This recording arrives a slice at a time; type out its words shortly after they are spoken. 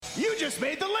You just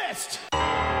made the list.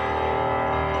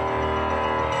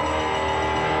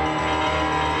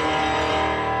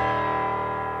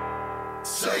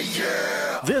 Say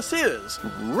yeah. This is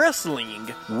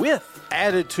Wrestling with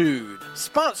Attitude,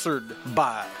 sponsored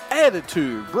by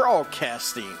Attitude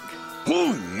Broadcasting.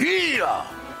 Oh, yeah.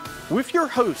 With your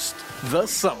host, The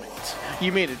Summit.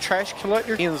 You mean a trash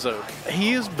collector? Enzo.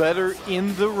 He is better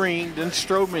in the ring than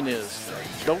Strowman is.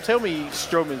 Don't tell me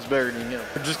Strowman's better than him.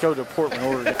 Just go to Portland,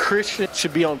 Oregon. Christian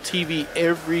should be on TV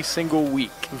every single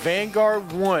week.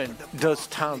 Vanguard 1 does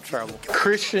time travel.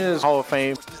 Christian is Hall of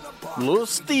Fame. Little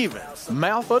Steven,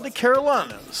 mouth of the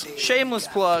Carolinas. Shameless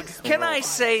plug. Can I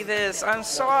say this? I'm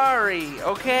sorry,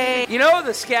 okay? You know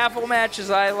the scaffold matches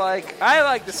I like? I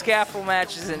like the scaffold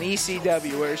matches in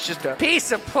ECW where it's just a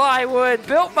piece of plywood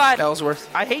built by Ellsworth.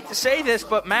 I hate to say this,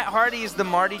 but Matt Hardy is the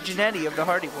Marty Jannetty of the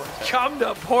Hardy Boys. Come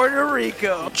to Puerto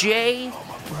Rico.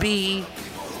 JBL.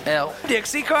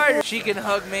 Dixie Carter. She can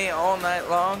hug me all night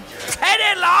long.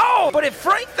 Teddy Long! But if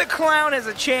Frank the Clown has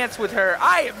a chance with her,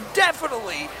 I am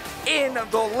definitely in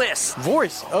the list.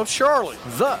 Voice of Charlotte,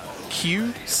 the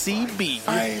QCB.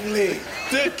 Finally,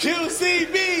 the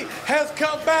QCB has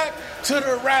come back to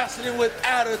the Wrestling with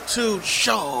Attitude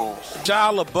show.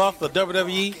 Shia LaBeouf, the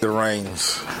WWE. The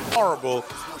Reigns. Horrible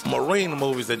Marine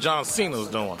movies that John Cena's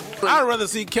doing. I'd rather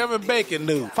see Kevin Bacon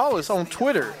do. Follow us on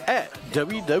Twitter at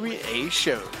WWA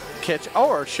Show. Catch all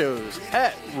our shows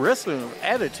at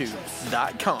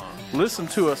WrestlingWithAttitude.com. Listen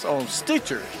to us on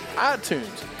Stitcher,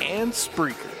 iTunes, and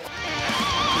Spreaker.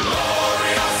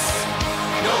 Glorious.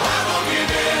 No, I won't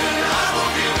give in. I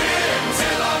won't give in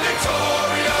till I'm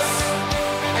victorious.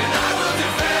 And I will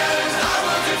defend,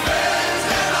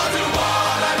 and I'll do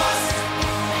what I must.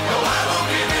 No, I won't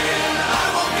give in. I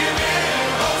won't give in.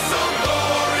 Oh, so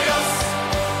glorious.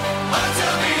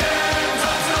 Until the end,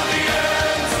 until the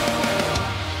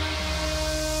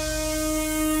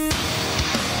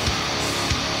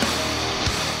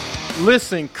end.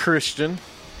 Listen, Christian.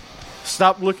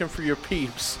 Stop looking for your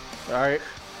peeps, all right?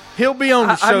 He'll be on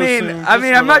the show soon.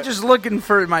 I'm not just looking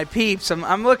for my peeps.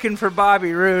 I'm looking for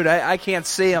Bobby Roode. I can't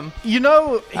see him. You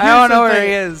know, I don't know where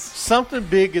he is. Something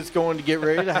big is going to get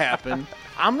ready to happen.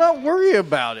 I'm not worried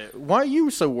about it. Why are you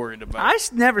so worried about it? I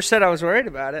never said I was worried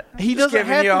about it. He Just doesn't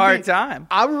giving have you a to hard be. time.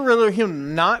 I would rather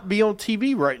him not be on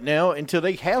TV right now until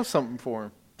they have something for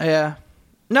him. Yeah.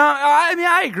 No, I mean,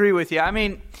 I agree with you. I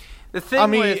mean, the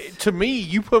thing to me,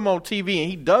 you put him on TV and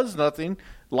he does nothing,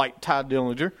 like Ty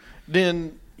Dillinger,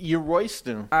 then you're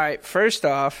wasting him. All right, first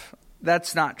off,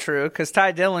 that's not true because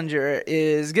Ty Dillinger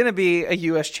is going to be a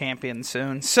U.S. champion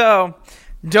soon. So,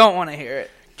 don't want to hear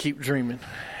it. Keep dreaming.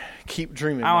 Keep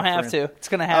dreaming. I don't have to. It's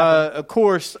going to happen. Of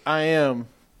course, I am.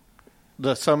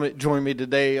 The Summit joined me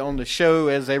today on the show,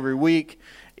 as every week,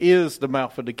 is the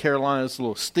mouth of the Carolinas,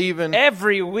 little Steven.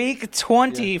 Every week,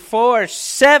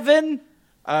 24/7.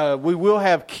 We will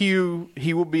have Q.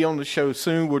 He will be on the show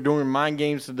soon. We're doing mind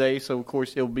games today, so of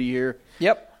course he'll be here.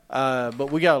 Yep.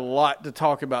 But we got a lot to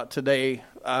talk about today.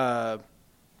 I'm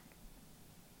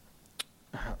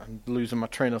losing my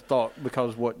train of thought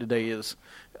because of what today is.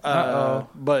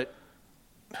 But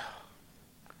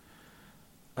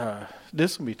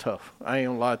this will be tough. I ain't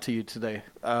gonna lie to you today.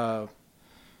 I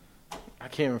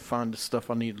can't even find the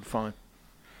stuff I need to find.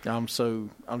 I'm still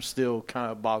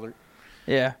kind of bothered.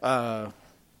 Yeah.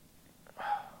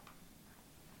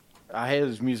 I had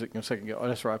his music a second ago. Oh,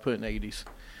 that's right. I put it in the 80s.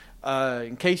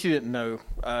 In case you didn't know,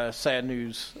 sad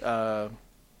news.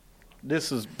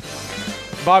 This is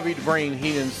Bobby the Brain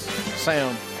Heenan's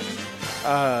sound.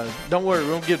 Don't worry,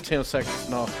 we'll give 10 seconds.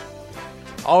 No.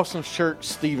 Awesome shirt,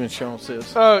 Steven Sean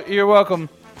says. Oh, you're welcome.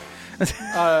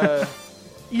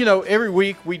 You know, every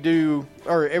week we do,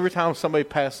 or every time somebody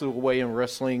passes away in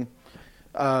wrestling,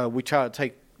 we try to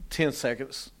take 10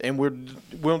 seconds, and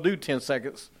we'll do 10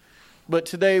 seconds. But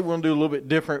today we'll do a little bit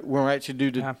different. We'll actually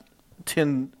do the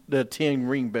 10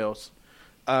 ring bells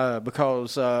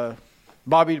because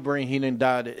Bobby the Brain Heenan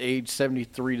died at age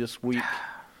 73 this week.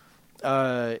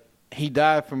 He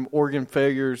died from organ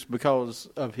failures because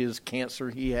of his cancer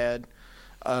he had.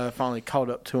 Finally caught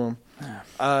up to him.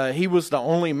 He was the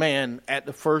only man at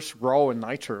the first Raw and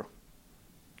Nitro.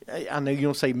 I know you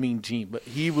don't say Mean Gene, but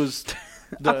he was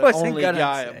the only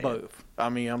guy at both. I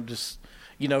mean, I'm just,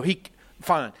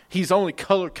 he's only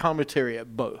color commentary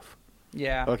at both.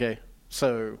 Yeah. Okay.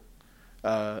 So,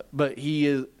 but he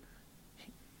is,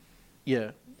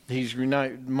 he's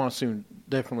United Monsoon,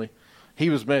 definitely.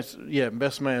 He was best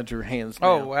manager hands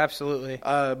down. Oh, absolutely.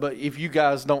 But if you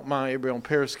guys don't mind, everybody on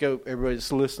Periscope, everybody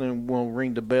that's listening, will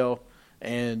ring the bell,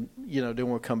 and then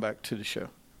we'll come back to the show.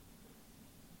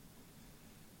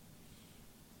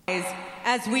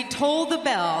 as we toll the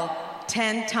bell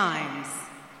 10 times.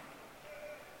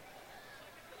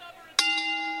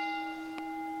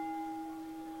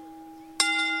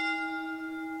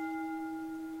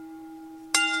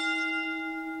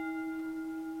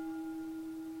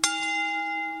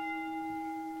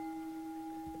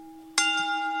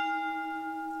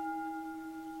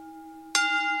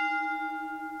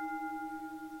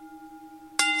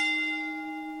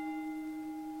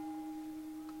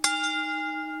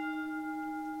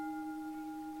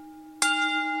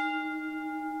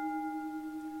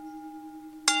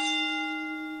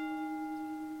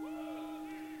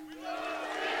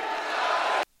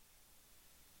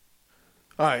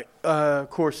 All right. Of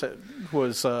course, that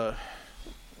was,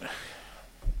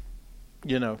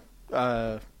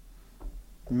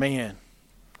 man,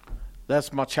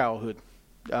 that's my childhood.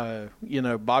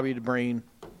 Bobby DeBrain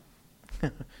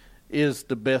is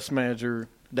the best manager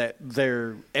that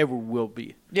there ever will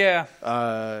be. Yeah.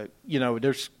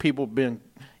 There's people been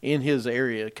in his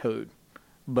area code,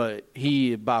 but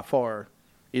he by far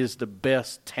is the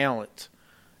best talent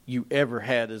you ever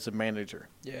had as a manager.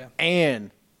 Yeah. And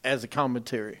as a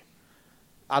commentary.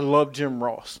 I love Jim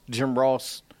Ross,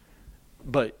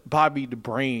 but Bobby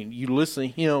DeBrain, you listen to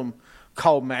him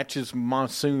call matches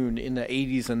Monsoon in the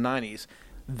 80s and 90s.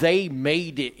 They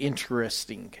made it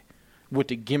interesting with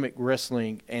the gimmick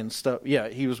wrestling and stuff. Yeah,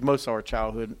 he was most of our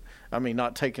childhood. I mean,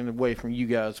 not taking away from you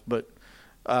guys, but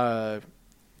Bobby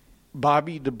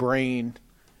DeBrain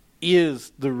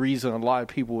is the reason a lot of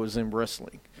people was in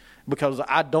wrestling. Because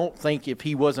I don't think if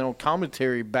he wasn't on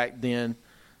commentary back then,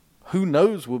 who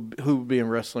knows who would be in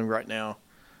wrestling right now,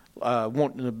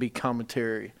 wanting to be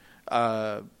commentary.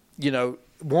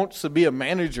 Wants to be a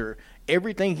manager.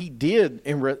 Everything he did,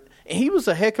 and he was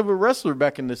a heck of a wrestler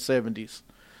back in the 70s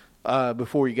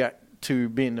before he got to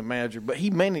being the manager. But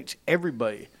he managed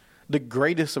everybody. The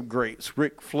greatest of greats,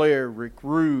 Ric Flair, Rick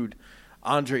Rude,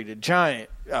 Andre the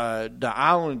Giant, the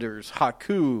Islanders,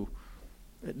 Haku,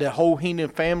 the whole Heenan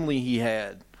family he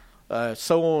had,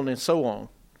 so on and so on.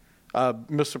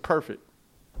 Mr. Perfect.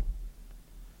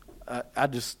 I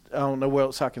don't know what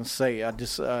else I can say.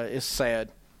 It's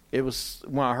sad. It was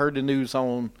when I heard the news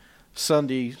on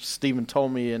Sunday, Stephen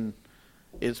told me, and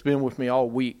it's been with me all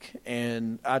week,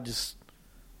 and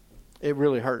it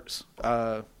really hurts.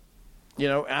 I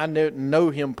know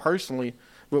him personally,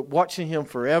 but watching him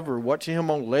forever, watching him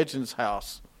on Legends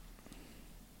House.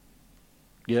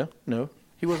 Yeah, no,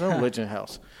 he wasn't on Legend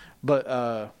House,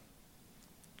 but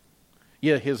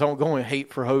his ongoing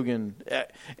hate for Hogan.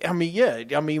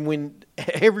 When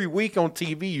every week on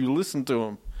TV you listen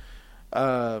to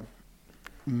him,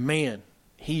 man,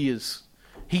 he's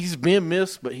been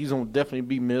missed, but he's gonna definitely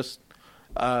be missed.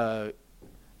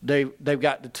 They've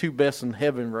got the two best in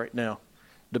heaven right now.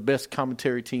 The best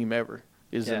commentary team ever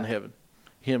is in heaven.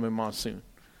 Him and Monsoon.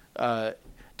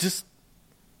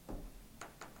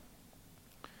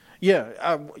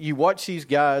 You watch these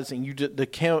guys, and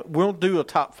we'll do a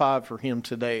top 5 for him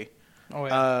today. Oh,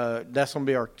 yeah. That's going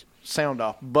to be our sound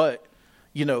off. But,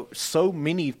 so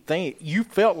many things. You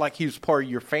felt like he was part of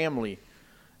your family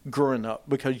growing up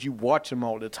because you watch him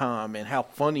all the time and how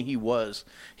funny he was.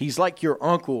 He's like your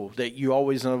uncle that you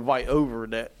always invite over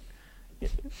that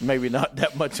maybe not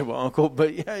that much of an uncle,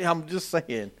 but I'm just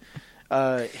saying.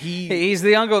 He's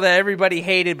the uncle that everybody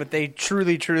hated, but they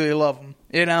truly, truly love him.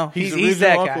 He's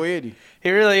that guy. Uncle Eddie. He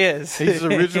really is. He's the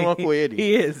original Uncle Eddie.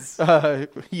 He is.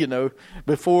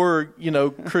 Before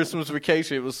Christmas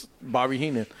Vacation, it was Bobby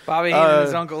Heenan. Bobby Heenan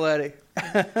is Uncle Eddie.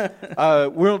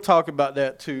 We don't talk about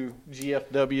that to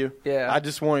GFW. Yeah.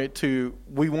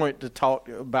 We wanted to talk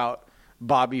about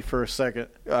Bobby for a second,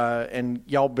 and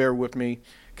y'all bear with me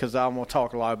because I'm going to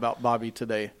talk a lot about Bobby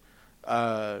today.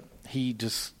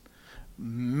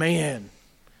 Man,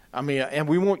 and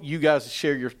we want you guys to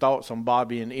share your thoughts on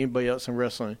Bobby and anybody else in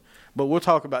wrestling. But we'll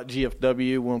talk about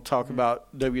GFW. We'll talk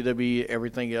about WWE,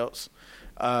 everything else.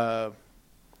 I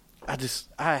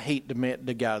hate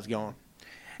the guy's gone.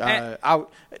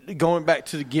 Going back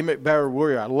to the gimmick Battle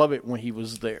Warrior, I love it when he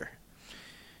was there.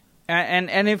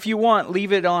 And if you want,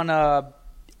 leave it on our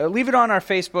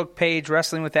Facebook page,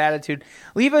 Wrestling with Attitude.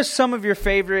 Leave us some of your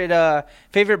favorite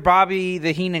Bobby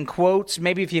the Heenan quotes.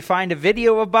 Maybe if you find a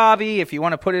video of Bobby, if you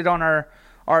want to put it on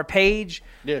our page,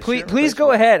 please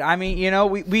go ahead.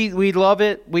 We love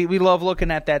it. We love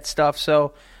looking at that stuff.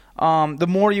 So the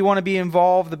more you want to be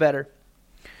involved, the better.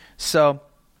 So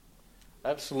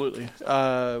absolutely.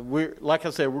 Like I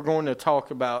said, we're going to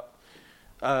talk about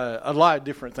a lot of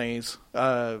different things.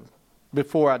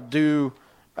 Before I do,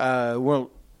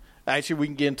 actually, we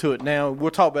can get into it now. We'll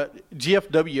talk about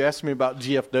GFW. You asked me about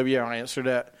GFW. I'll answer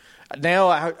that. Now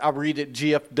I read that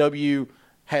GFW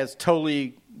has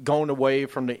totally gone away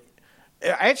from the.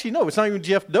 Actually, no, it's not even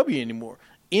GFW anymore.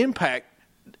 Impact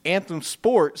Anthem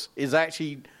Sports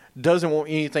doesn't want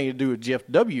anything to do with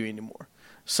GFW anymore.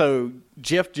 So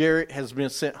Jeff Jarrett has been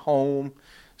sent home,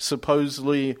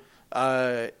 supposedly,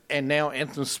 and now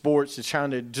Anthem Sports is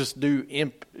trying to just do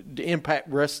Impact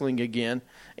Wrestling again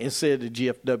instead of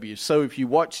GFW. So if you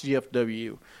watch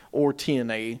GFW or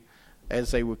TNA,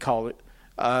 as they would call it,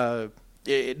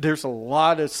 there's a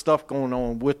lot of stuff going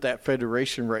on with that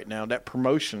federation right now, that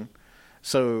promotion.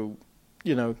 So,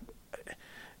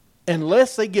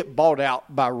 unless they get bought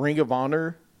out by Ring of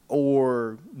Honor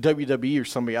or WWE or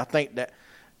somebody, I think that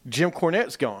Jim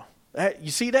Cornette's gone. You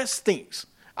see, that stinks.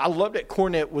 I love that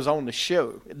Cornette was on the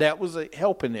show. That was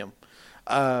helping them.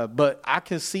 But I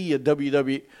can see a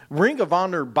WWE Ring of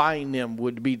Honor buying them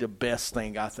would be the best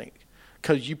thing, I think,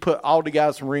 because you put all the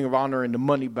guys from Ring of Honor and the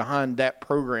money behind that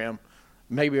program,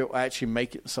 maybe it will actually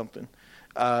make it something.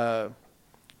 I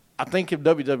think if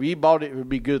WWE bought it would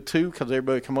be good too, because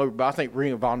everybody would come over. But I think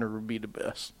Ring of Honor would be the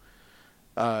best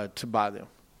to buy them.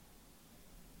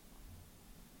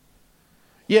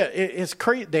 Yeah, it's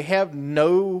crazy. They have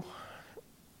no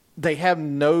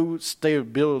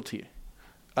stability.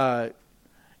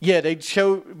 They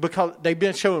show, because they've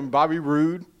been showing Bobby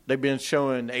Roode, they've been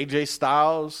showing AJ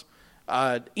Styles,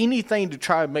 anything to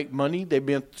try to make money. They've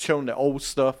been showing the old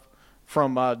stuff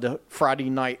from the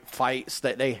Friday night fights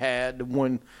that they had, the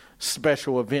one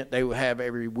special event they would have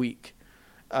every week,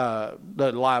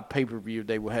 the live pay-per-view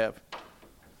they would have.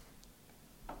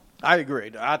 I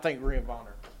agree. I think Ring of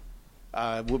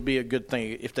Honor would be a good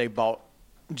thing if they bought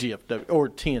GFW or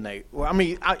TNA. Well, I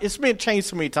mean, it's been changed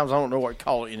so many times I don't know what to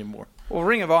call it anymore. Well,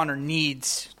 Ring of Honor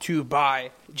needs to buy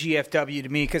GFW to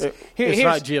me because it's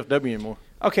not GFW anymore.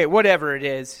 Okay, whatever it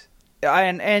is,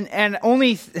 and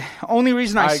only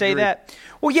reason I say agree. that.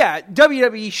 Well, yeah,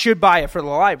 WWE should buy it for the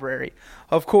library,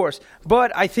 of course,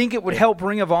 but I think it would help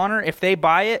Ring of Honor if they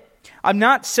buy it. I'm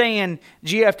not saying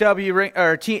GFW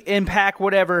or Impact,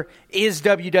 whatever, is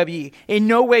WWE. In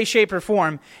no way, shape, or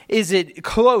form is it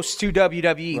close to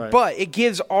WWE. Right. But it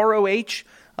gives ROH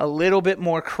a little bit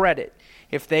more credit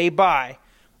if they buy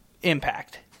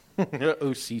Impact.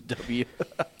 OCW.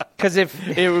 Because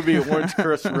if it would be Orange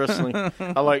Crest Wrestling.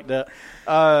 I like that.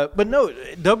 But no,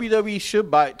 WWE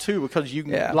should buy it too, because you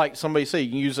can, like somebody said, you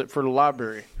can use it for the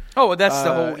library. Oh, that's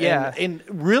the whole, yeah. And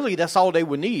really, that's all they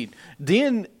would need.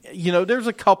 Then, there's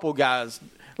a couple guys,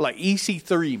 like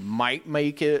EC3 might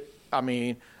make it. I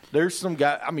mean, there's some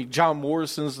guy. I mean, John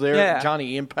Morrison's there. Yeah.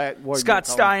 Johnny Impact. Scott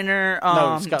Steiner.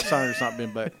 No, Scott Steiner's not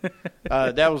been back.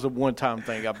 That was a one-time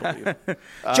thing, I believe.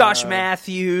 Josh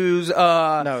Matthews.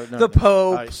 No. The Pope.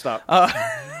 All right, stop.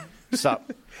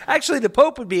 Stop. Actually, the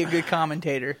Pope would be a good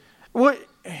commentator. Well,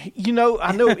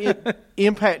 I know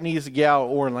Impact needs to get out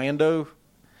of Orlando.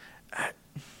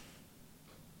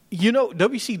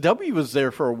 WCW was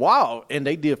there for a while, and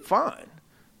they did fine,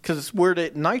 because it's where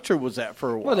that Nitro was at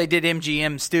for a while. Well, they did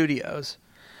MGM Studios.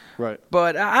 Right.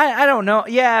 But I don't know.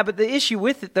 Yeah, but the issue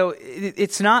with it, though,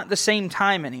 it's not the same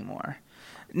time anymore.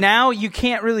 Now you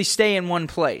can't really stay in one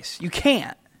place. You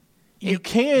can't. You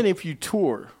can if you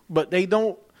tour, but they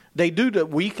don't. They do the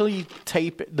weekly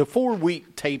tape. The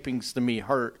 4-week tapings to me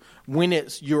hurt when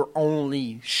it's your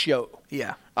only show.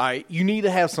 Yeah. All right. You need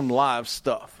to have some live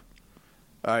stuff.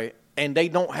 All right. And they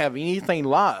don't have anything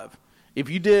live. If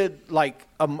you did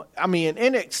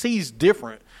NXT's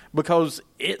different because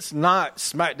it's not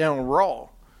SmackDown Raw.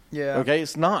 Yeah. Okay.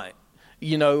 It's not.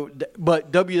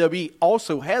 But WWE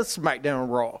also has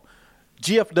SmackDown Raw.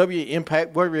 GFW,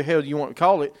 Impact, whatever the hell you want to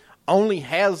call it, only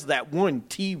has that one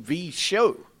TV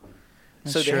show.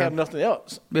 That's so they true. have nothing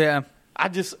else. Yeah. I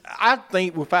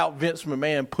think without Vince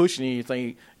McMahon pushing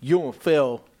anything, you won't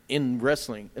fail in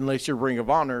wrestling unless you're Ring of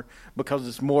Honor, because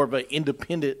it's more of an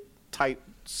independent type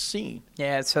scene.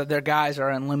 Yeah, so their guys are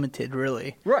unlimited,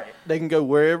 really. Right. They can go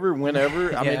wherever,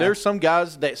 whenever. I mean, Yeah. there's some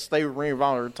guys that stay with Ring of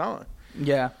Honor at a time.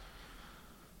 Yeah.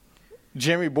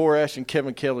 Jeremy Borash and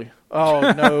Kevin Kelly. Oh,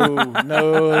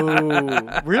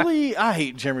 no. Really? I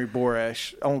hate Jeremy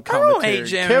Borash on commentary. don't hate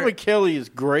Jeremy. Kevin Kelly is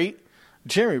great.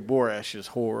 Jeremy Borash is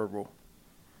horrible.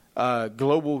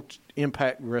 Global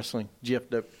Impact Wrestling,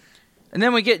 GFW. And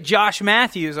then we get Josh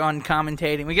Matthews on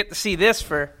commentating. We get to see this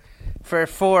for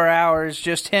 4 hours,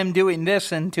 just him doing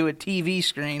this into a TV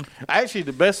screen. Actually,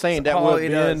 the best thing that all would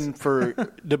he have does.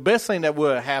 been the best thing that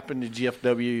would have happened to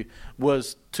GFW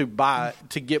was to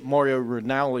get Mario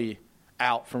Ranalli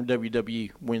out from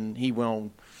WWE when he went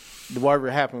on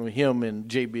whatever happened with him and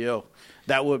JBL.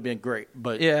 That would have been great.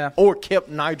 But Yeah. or kept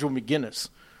Nigel McGuinness,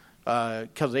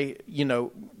 because they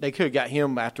could have got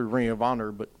him after Ring of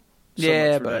Honor, but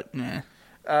Yeah, much for but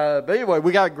that. But anyway,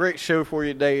 we got a great show for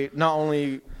you today. Not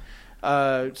only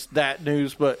that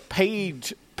news, but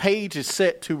Paige is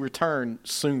set to return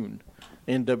soon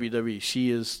in WWE.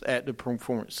 She is at the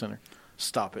Performance Center.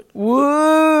 Stop it.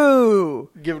 Woo!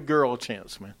 Give a girl a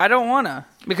chance, man. I don't want to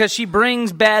because she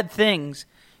brings bad things.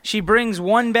 She brings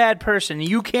one bad person.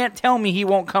 You can't tell me he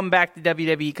won't come back to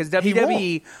WWE because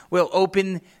WWE will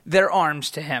open their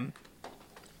arms to him.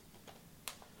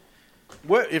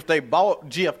 Well, if they bought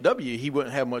GFW, he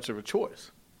wouldn't have much of a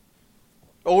choice.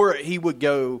 Or he would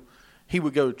go to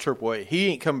AAA. He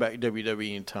ain't coming back to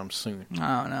WWE anytime soon.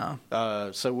 Oh,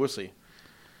 no. So we'll see.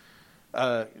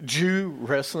 Jew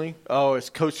Wrestling. Oh, it's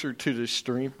Coaster to the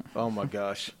Stream. Oh, my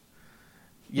gosh.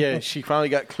 Yeah, she finally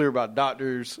got cleared by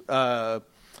doctors.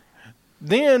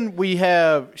 Then we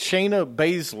have Shayna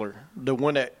Baszler, the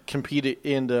one that competed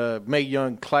in the Mae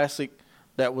Young Classic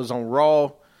that was on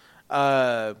Raw.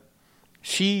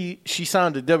 She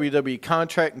signed a WWE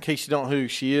contract. In case you don't know who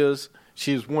she is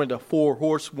one of the 4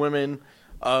 horsewomen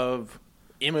of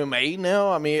MMA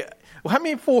now. I mean, how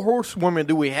many 4 horsewomen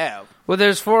do we have? Well,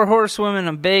 there's 4 horsewomen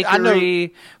of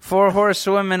bakery, 4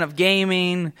 horsewomen of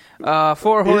gaming, 4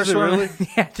 horsewomen. Really?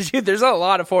 Yeah, dude, there's a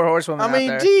lot of 4 horsewomen out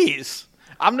there. Geez.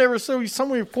 I've never seen so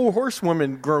many 4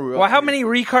 horsewomen grow up. Well, how many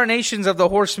reincarnations of the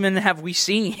horsemen have we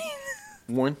seen?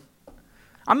 One.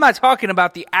 I'm not talking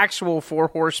about the actual 4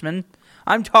 horsemen.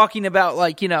 I'm talking about,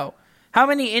 how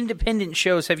many independent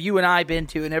shows have you and I been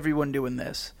to and everyone doing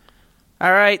this?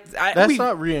 All right. That's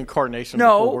not reincarnation of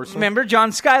 4 No, horsemen. remember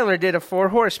John Schuyler did a 4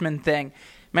 horsemen thing.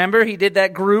 Remember he did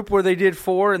that group where they did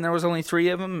 4 and there was only 3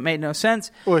 of them. It made no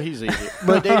sense. Well, he's an idiot.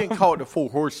 But they didn't call it the 4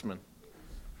 horsemen.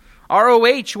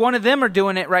 ROH, one of them are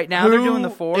doing it right now. They're doing the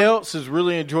 4. Who else is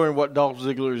really enjoying what Dolph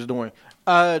Ziggler is doing?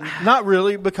 Not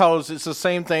really, because it's the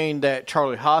same thing that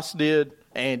Charlie Haas did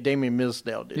and Damien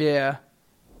Mizdow did. Yeah.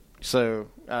 So,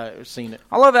 I've seen it.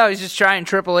 I love how he's just trying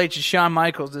Triple H and Shawn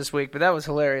Michaels this week, but that was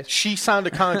hilarious. She signed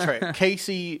a contract.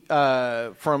 Casey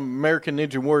from American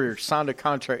Ninja Warrior signed a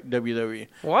contract in WWE.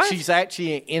 What? She's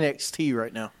actually in NXT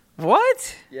right now.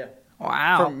 What? Yeah.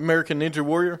 Wow. From American Ninja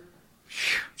Warrior.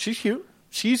 She's cute.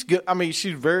 She's good. I mean,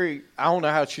 she's very. I don't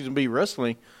know how she's gonna be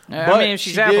wrestling. Yeah, but I mean, if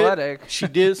she's athletic. she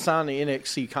did sign the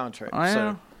NXT contract,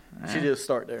 Well, so she did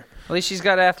start there. At least she's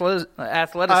got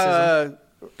athleticism.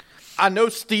 I know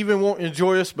Steven won't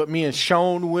enjoy us, but me and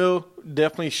Sean will.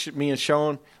 Definitely me and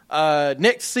Sean.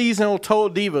 Next season on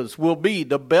Total Divas will be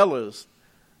the Bellas.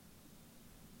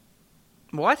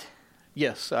 What?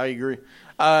 Yes, I agree.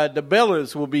 The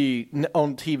Bellas will be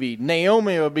on TV.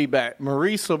 Naomi will be back.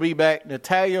 Maurice will be back.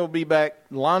 Natalia will be back.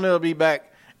 Lana will be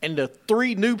back. And the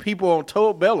 3 new people on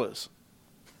Total Bellas.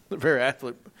 Very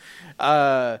athlete.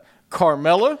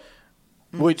 Carmella,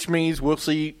 which means we'll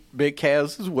see Big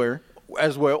Cass as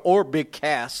well, or Big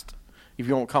Cast, if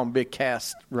you want to call him Big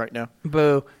Cast right now.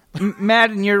 Boo.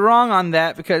 Madden, you're wrong on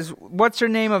that because what's her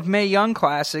name of Mae Young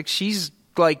Classic? She's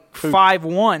like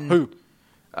 5'1". Who?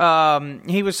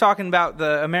 He was talking about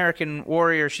the American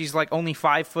Warrior. She's like only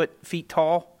 5 feet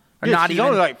tall. Or Yeah, not she's even.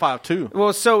 only like 5'2".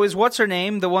 Well, so is what's her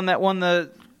name? The one that won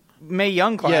the Mae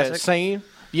Young Classic. Yeah, same.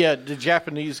 Yeah, the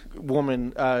Japanese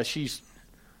woman, she's...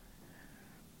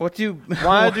 Why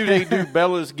Why do they do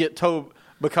Bellas get told?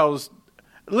 Because,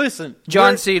 listen.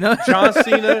 John Cena. John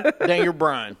Cena, Daniel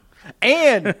Bryan.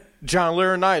 And John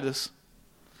Laurinaitis.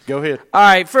 Go ahead. All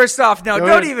right, first off, no, Go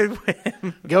don't ahead.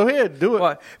 even. Go ahead. Do it.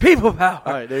 What? People power.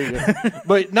 All right, there you go.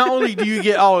 But not only do you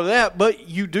get all of that, but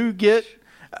you do get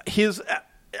his...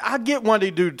 I get why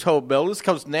they do Total Bellas,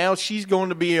 because now she's going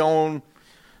to be on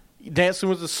Dancing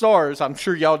with the Stars. I'm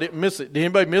sure y'all didn't miss it. Did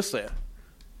anybody miss that?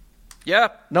 Yeah,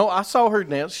 No, I saw her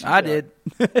dance. I did.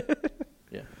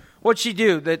 Yeah. What'd she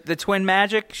do? The twin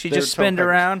magic? She They were just spinned toe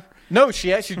around? No,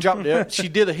 she actually dropped it. She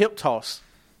did a hip toss.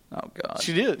 Oh, God.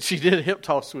 She did. She did a hip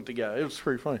toss with the guy. It was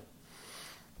pretty funny.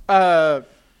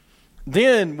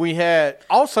 Then we had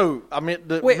also. I meant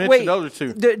the mention the other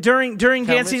 2. During Dancing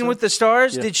mention? with the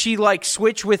Stars, Yeah. did she like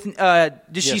switch with?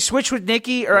 She switch with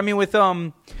Nikki or I mean with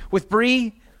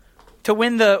Brie to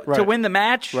win the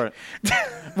match? Right.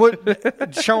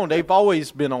 What, Sean? They've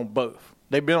always been on both.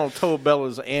 They've been on Total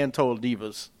Bellas and Total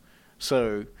Divas.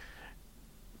 So,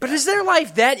 But is their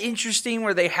life that interesting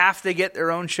where they have to get their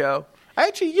own show?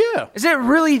 actually, yeah. Is it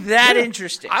really that Yeah.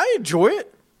 interesting? I enjoy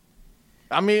it.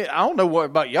 I mean, I don't know what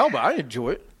about y'all, but I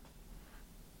enjoy it.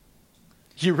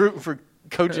 You rooting for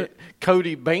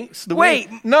Cody Banks to Wait,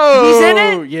 win? No, he's in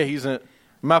it? Yeah, he's in it.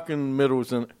 Malcolm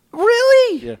Middle's in it.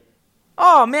 Really? Yeah,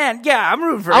 Oh man, yeah, I'm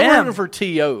rooting for I'm him. rooting for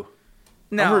T.O.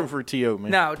 no, I'm rooting for T.O.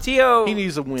 Man. no, T.O. He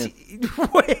needs a win.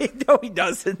 Wait, no, he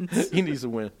doesn't. He needs a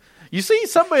win. You see,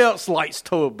 somebody else likes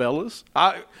Toa Bellas.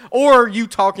 Or are you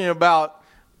talking about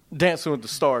Dancing with the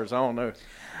Stars? I don't know.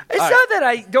 It's not that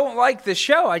I don't like the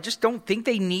show. I just don't think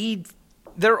they need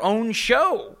their own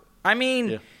show. I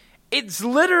mean, it's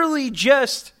literally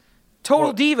just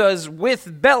Total Divas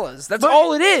with Bellas. That's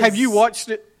all it is. Have you watched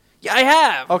it? Yeah, I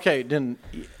have. Okay, then.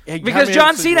 Because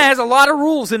John Cena has a lot of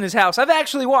rules in his house. I've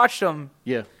actually watched them.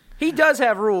 Yeah. He does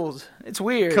have rules. It's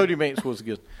weird. Cody Banks was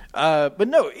good. But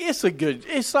no, it's a good.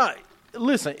 It's not.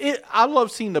 Listen, I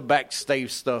love seeing the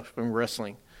backstage stuff in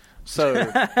wrestling.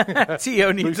 So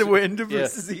T.O. needs a win to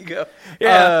boost his ego.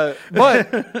 Yeah.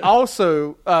 But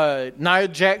also, Nia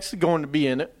Jax is going to be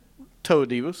in it, Toa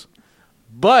Divas.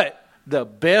 But the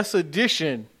best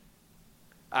addition,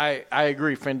 I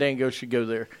agree, Fandango should go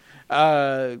there.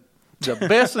 The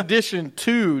best addition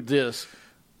to this,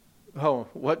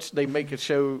 they make a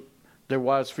show, their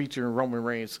wives featuring Roman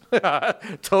Reigns.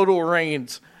 Total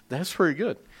Reigns. That's pretty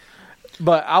good.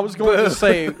 But I was going to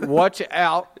say, watch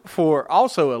out for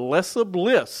also Alexa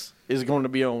Bliss is going to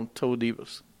be on Total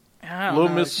Divas. Little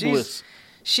Miss Bliss.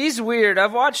 She's weird.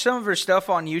 I've watched some of her stuff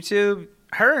on YouTube.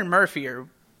 Her and Murphy are.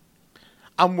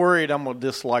 I'm worried I'm going to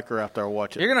dislike her after I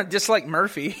watch it. You're going to dislike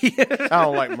Murphy. I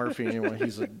don't like Murphy anyway.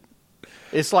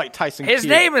 It's like Tyson Kidd. His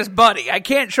name is Buddy. I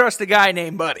can't trust a guy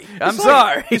named Buddy. I'm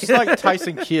sorry. It's like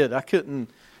Tyson Kidd. I couldn't.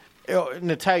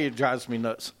 Natalia drives me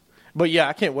nuts. But yeah,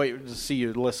 I can't wait to see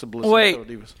you, Alexa Bliss. Wait,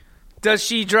 does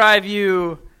she drive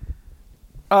you?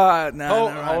 No.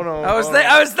 Hold on.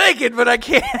 I was thinking, but I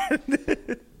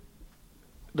can't.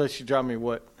 Does she drive me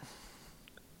what?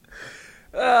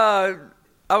 I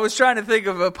was trying to think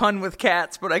of a pun with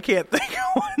cats, but I can't think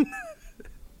of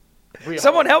one.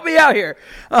 Someone help me out here.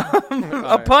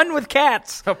 A pun with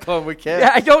cats. A pun with cats?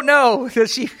 Yeah, I don't know.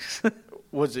 Does she?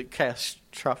 Was it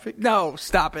catastrophic? No,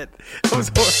 stop it. It was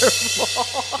horrible.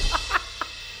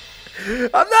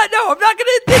 I'm not going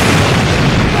to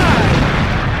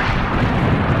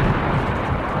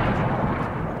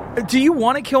think. Do you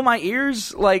want to kill my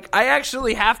ears? Like, I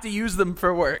actually have to use them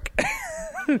for work.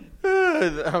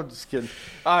 I'm just kidding.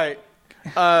 All right.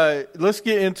 Let's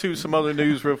get into some other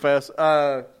news real fast.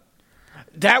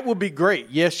 That would be great.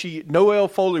 Yes, Noelle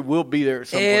Foley will be there at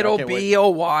some point. It'll be a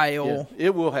while. Yeah,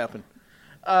 it will happen.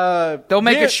 They'll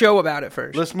make a show about it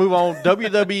first. Let's move on.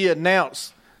 WWE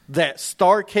announced that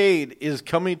Starrcade is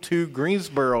coming to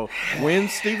Greensboro. When,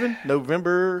 Steven?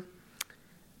 November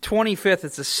 25th.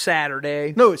 It's a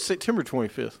Saturday. No, it's September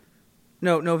 25th.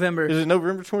 No, November. Is it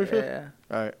November 25th? Yeah.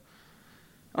 All right.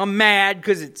 I'm mad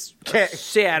because it's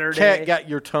Saturday. Cat got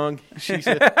your tongue, she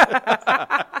said.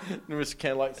 Mr.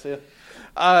 Cadillac said.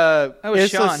 That was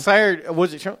it's Sean. a Saturday.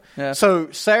 Was it Sean? Yeah. So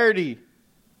Saturday,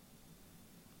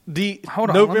 Hold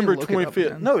on, November let me look it up 25th.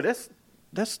 then. No,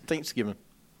 that's Thanksgiving.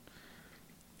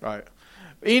 All right.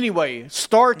 Anyway,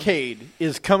 Starrcade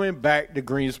is coming back to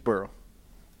Greensboro.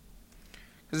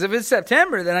 Because if it's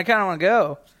September, then I kind of want to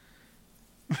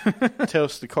go. Tell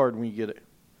us the card when you get it.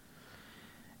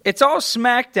 It's all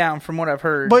SmackDown from what I've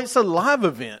heard. But it's a live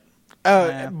event.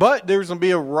 But there's going to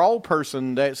be a Raw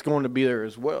person that's going to be there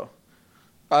as well.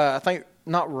 I think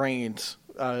not Reigns.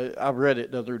 I read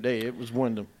it the other day. It was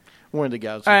one of the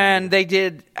guys. And they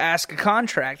did ask a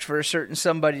contract for a certain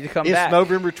somebody to come back. It's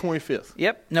November 25th.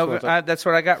 Yep. That's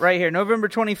what I got right here. November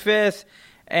 25th.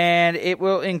 And it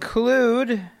will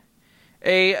include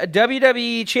a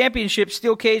WWE Championship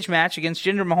Steel Cage match against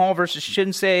Jinder Mahal versus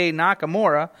Shinsuke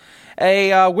Nakamura.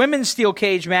 A women's steel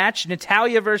cage match,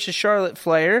 Natalya versus Charlotte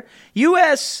Flair.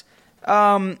 U.S.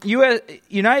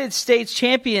 United States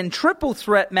Champion triple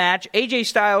threat match, AJ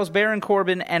Styles, Baron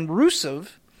Corbin, and Rusev.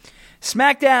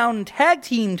 SmackDown Tag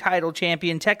Team Title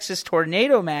Champion Texas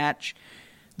Tornado match,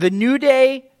 The New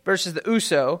Day versus the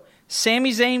Uso.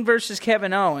 Sami Zayn versus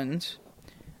Kevin Owens.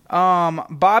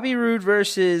 Bobby Roode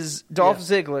versus Dolph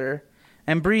Ziggler.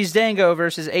 And Breeze Dango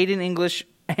versus Aiden English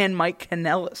and Mike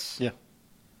Kanellis. Yeah.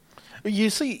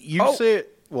 You see, said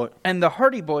what? And the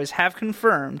Hardy Boys have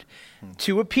confirmed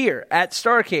to appear at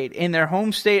Starrcade in their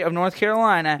home state of North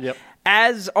Carolina,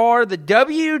 as are the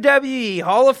WWE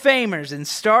Hall of Famers and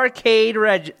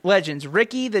Starrcade legends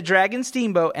Ricky the Dragon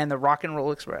Steamboat and the Rock and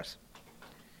Roll Express.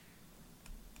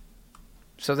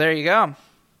 So there you go.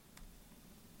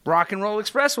 Rock and Roll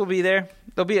Express will be there.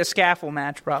 There'll be a scaffold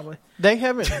match probably. They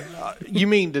haven't. You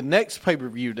mean the next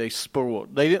pay-per-view they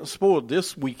spoiled? They didn't spoil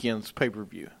this weekend's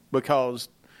pay-per-view because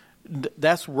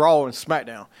that's Raw and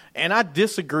SmackDown. And I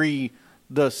disagree.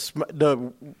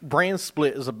 The brand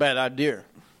split is a bad idea.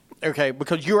 Okay,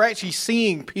 because you're actually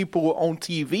seeing people on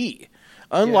TV.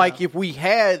 Unlike if we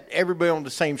had everybody on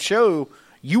the same show,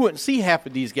 you wouldn't see half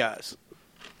of these guys.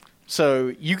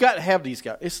 So you got to have these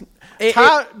guys. It-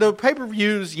 The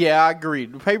pay-per-views, yeah, I agree.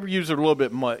 The pay-per-views are a little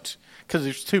bit much because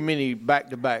there's too many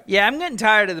back-to-back. Yeah, I'm getting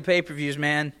tired of the pay-per-views,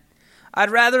 man. I'd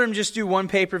rather him just do one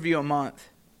pay-per-view a month.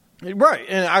 Right,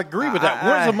 and I agree with that.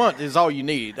 Once a month is all you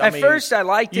need. At first, I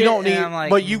liked you it, don't need, and I'm like,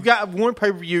 but you got one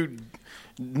pay-per-view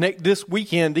this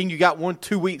weekend, then you got one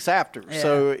 2 weeks after. Yeah.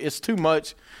 So it's too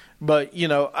much. But,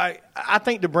 I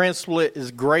think the brand split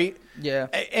is great. Yeah.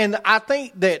 And I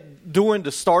think that doing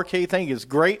the Starrcade thing is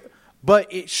great,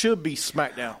 but it should be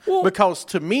SmackDown. Well- because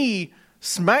to me,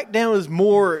 SmackDown is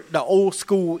more the old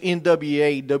school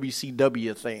NWA,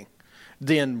 WCW thing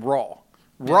than Raw.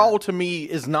 Raw to me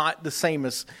is not the same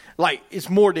as, it's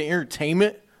more the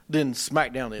entertainment than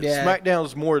SmackDown is. Yeah. SmackDown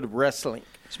is more the wrestling.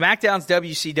 SmackDown's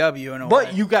WCW in a way.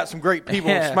 But you got some great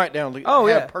people Yeah. on SmackDown that Oh,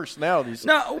 have yeah. personalities.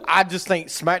 No. I just think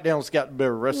SmackDown's got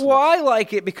better wrestling. Well, I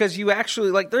like it because you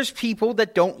actually there's people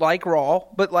that don't like Raw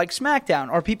but like SmackDown,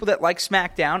 or people that like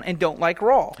SmackDown and don't like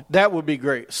Raw. That would be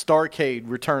great. Starrcade,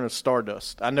 Return of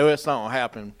Stardust. I know it's not going to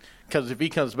happen because if he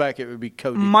comes back, it would be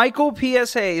Cody. Michael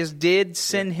P.S. Hayes did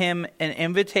send him an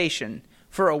invitation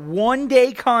for a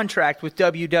one-day contract with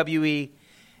WWE,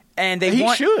 and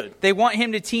He should. They want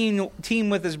him to team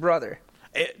with his brother.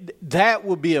 That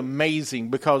would be amazing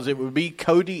because it would be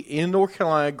Cody in North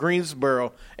Carolina,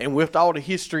 Greensboro, and with all the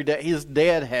history that his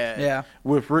dad had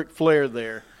with Ric Flair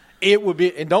there. It would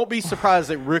be, and don't be surprised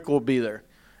that Rick will be there,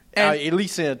 And at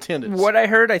least in attendance. What I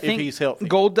heard, I if think he's healthy.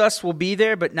 Goldust will be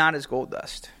there, but not as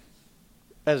Goldust.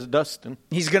 As Dustin.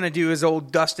 He's going to do his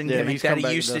old Dustin Yeah, gimmick he's that come he back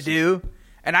to used to Dustin. do,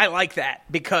 and I like that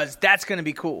because that's going to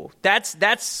be cool. That's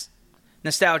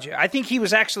nostalgia. I think he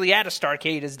was actually at a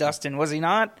Starrcade as Dustin, was he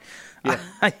not? Yeah.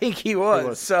 I think he was.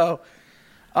 was. So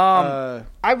I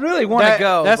really want to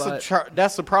go.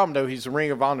 That's the problem, though. He's a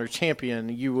Ring of Honor champion.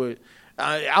 You would.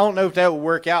 I don't know if that would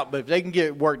work out, but if they can get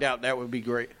it worked out, that would be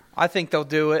great. I think they'll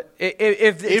do it.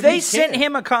 If If they he sent can.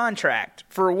 him a contract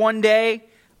for one day,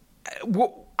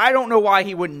 I don't know why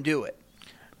he wouldn't do it.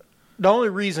 The only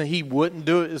reason he wouldn't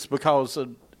do it is because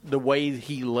of the way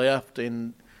he left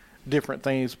and different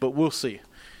things, but we'll see.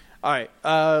 All right,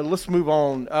 let's move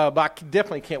on. But I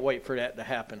definitely can't wait for that to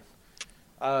happen.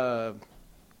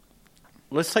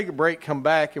 Let's take a break, come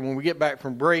back, and when we get back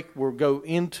from break, we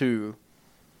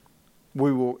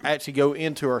will actually go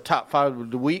into our top 5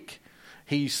 of the week.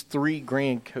 He's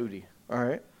 $3,000 Cody. All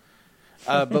right.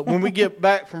 But when we get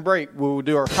back from break, we'll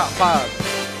do our top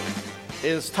 5.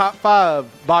 It's top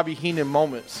 5 Bobby Heenan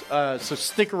moments. So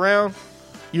stick around.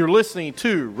 You're listening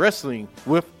to Wrestling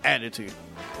with Attitude.